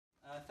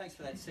thanks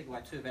for that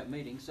segue too about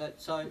meetings.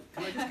 So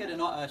can I just get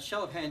a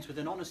show of hands with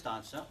an honest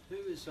answer? Who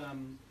has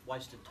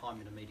wasted time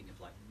in a meeting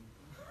of late?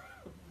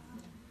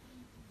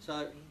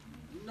 So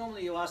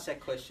normally you ask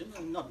that question,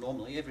 and not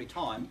normally, every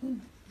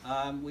time,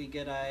 we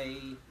get a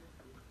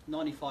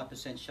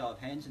 95% show of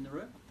hands in the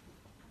room,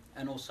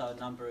 and also a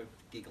number of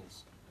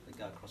giggles that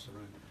go across the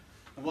room.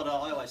 And what I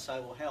always say,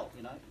 well, hell,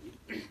 you know,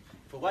 if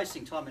we're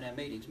wasting time in our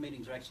meetings,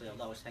 meetings are actually our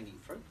lowest hanging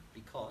fruit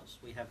because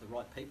we have the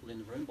right people in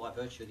the room by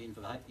virtue of the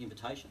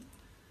invitation.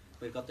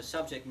 We've got the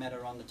subject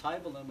matter on the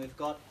table, and we've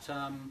got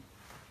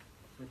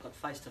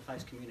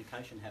face-to-face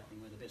communication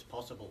happening where the best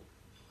possible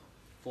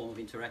form of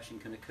interaction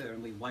can occur,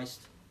 and we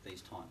waste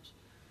these times.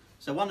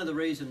 So one of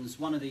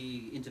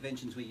the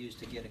interventions we use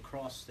to get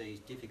across these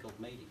difficult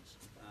meetings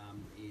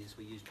is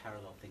we use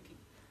parallel thinking.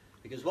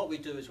 Because what we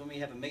do is when we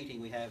have a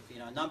meeting, we have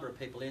a number of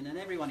people in, and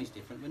everyone is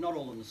different. We're not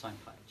all on the same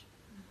page.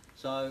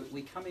 So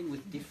we come in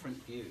with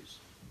different views.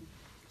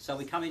 So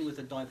we come in with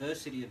a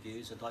diversity of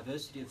views, a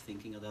diversity of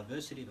thinking, a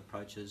diversity of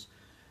approaches.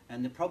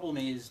 And the problem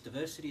is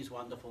diversity is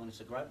wonderful and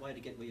it's a great way to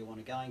get where you want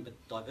to go, but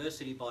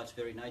diversity by its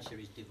very nature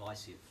is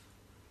divisive.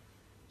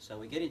 So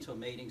we get into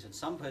meetings and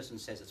some person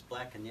says it's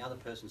black and the other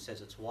person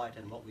says it's white,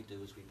 and what we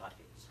do is we butt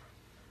heads.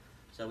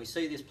 So we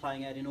see this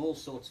playing out in all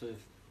sorts of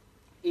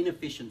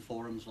inefficient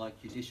forums like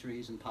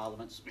judiciaries and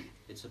parliaments.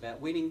 It's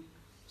about winning,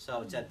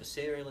 so it's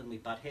adversarial and we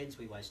butt heads,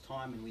 we waste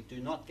time, and we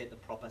do not get the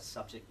proper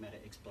subject matter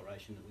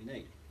exploration that we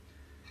need.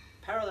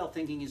 Parallel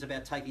thinking is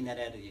about taking that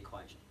out of the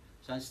equation.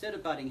 So instead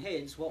of butting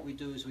heads, what we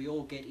do is we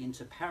all get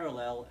into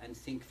parallel and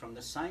think from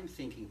the same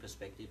thinking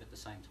perspective at the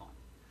same time.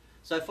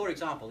 So for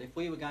example, if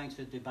we were going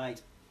to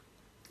debate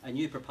a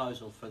new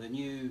proposal for the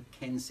new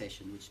Ken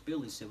session, which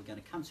Bill has said we're going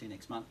to come to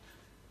next month,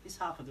 this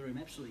half of the room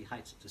absolutely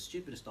hates it. It's the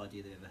stupidest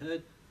idea they've ever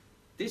heard.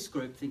 This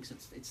group thinks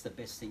it's the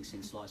best thing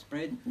since sliced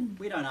bread.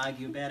 We don't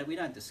argue about it, we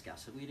don't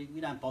discuss it, we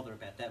don't bother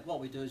about that.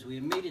 What we do is we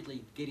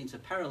immediately get into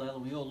parallel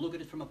and we all look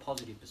at it from a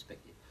positive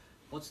perspective.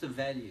 What's the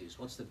values,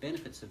 what's the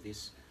benefits of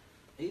this?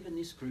 Even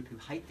this group who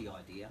hate the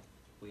idea,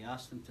 we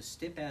ask them to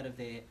step out of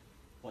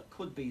what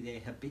could be their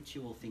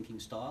habitual thinking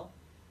style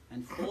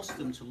and force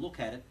them to look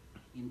at it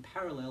in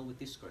parallel with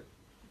this group.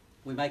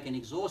 We make an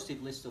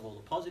exhaustive list of all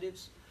the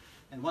positives,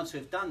 and once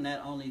we've done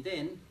that, only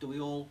then do we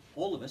all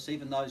of us,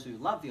 even those who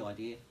love the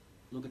idea,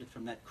 look at it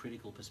from that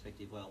critical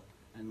perspective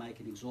and make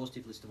an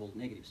exhaustive list of all the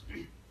negatives.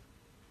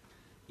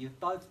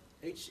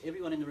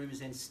 Everyone in the room has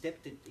then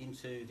stepped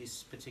into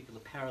this particular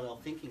parallel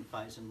thinking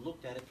phase and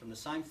looked at it from the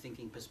same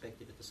thinking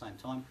perspective at the same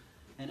time,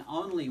 and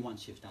only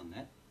once you've done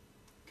that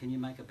can you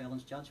make a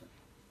balanced judgment.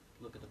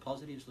 Look at the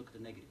positives, look at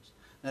the negatives.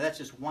 Now that's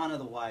just one of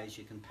the ways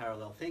you can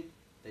parallel think.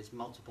 There's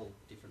multiple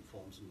different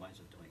forms and ways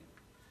of doing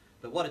it.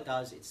 But what it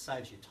does, it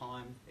saves you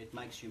time, it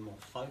makes you more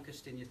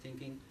focused in your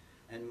thinking,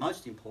 and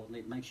most importantly,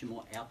 it makes you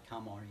more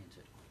outcome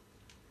oriented.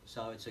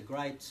 So it's a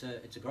great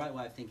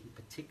way of thinking,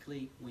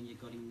 particularly when you're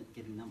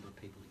getting a number of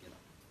people together.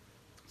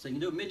 So you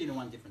can do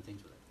 1,000,001 different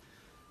things with it.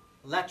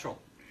 Lateral.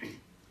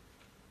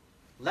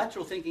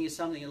 Lateral thinking is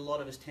something a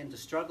lot of us tend to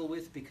struggle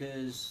with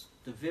because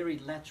the very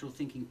lateral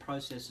thinking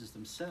processes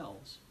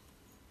themselves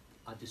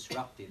are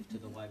disruptive to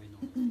the way we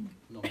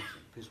normally think.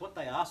 Because what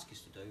they ask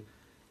us to do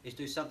is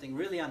do something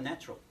really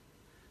unnatural.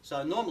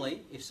 So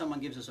normally, if someone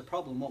gives us a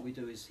problem, what we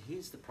do is,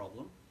 here's the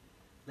problem,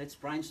 let's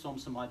brainstorm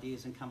some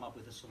ideas and come up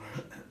with a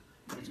solution.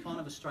 It's kind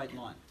of a straight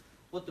line.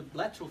 What the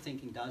lateral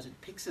thinking does, it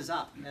picks us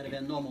up out of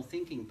our normal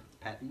thinking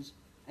patterns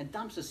and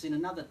dumps us in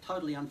another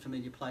totally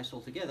unfamiliar place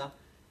altogether,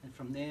 and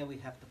from there we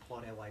have to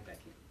plot our way back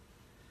in.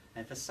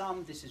 And for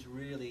some, this is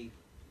really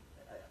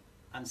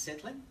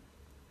unsettling,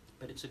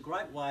 but it's a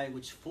great way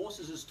which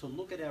forces us to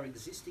look at our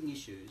existing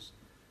issues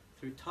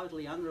through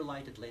totally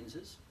unrelated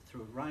lenses,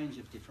 through a range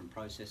of different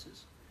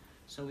processes,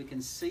 so we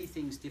can see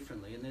things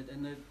differently.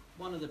 And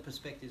one of the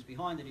perspectives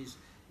behind it is,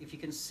 if you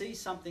can see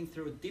something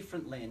through a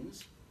different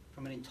lens,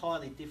 from an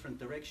entirely different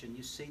direction,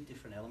 you see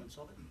different elements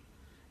of it.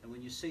 And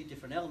when you see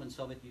different elements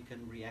of it, you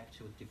can react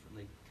to it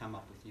differently, come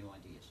up with new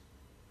ideas.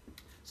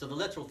 So the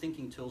lateral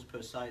thinking tools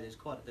per se,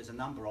 there's a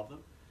number of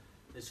them.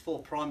 There's 4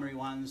 primary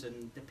ones,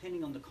 and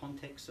depending on the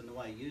context and the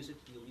way you use it,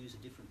 you'll use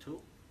a different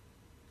tool.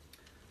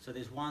 So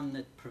there's one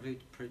that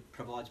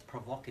provides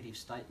provocative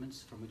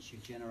statements from which you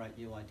generate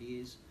new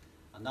ideas.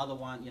 Another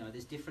one,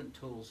 there's different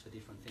tools for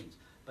different things.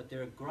 But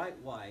they're a great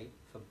way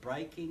for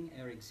breaking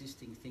our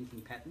existing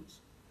thinking patterns,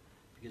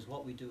 because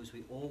what we do is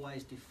we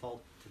always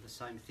default to the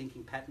same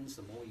thinking patterns.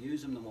 The more we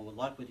use them, the more we're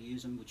likely to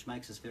use them, which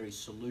makes us very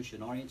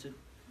solution-oriented.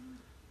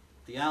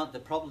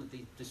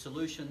 The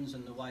solutions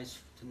and the ways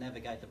to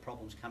navigate the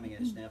problems coming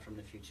at us now from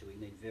the future, we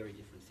need very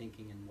different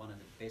thinking, and one of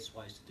the best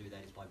ways to do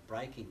that is by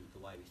breaking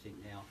the way we think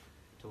now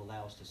to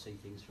allow us to see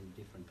things from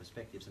different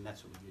perspectives, and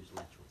that's what we use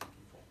lateral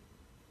thinking for.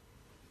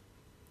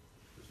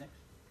 Who's next?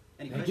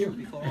 Any questions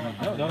before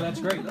I... No, that's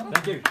great.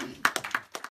 Thank you.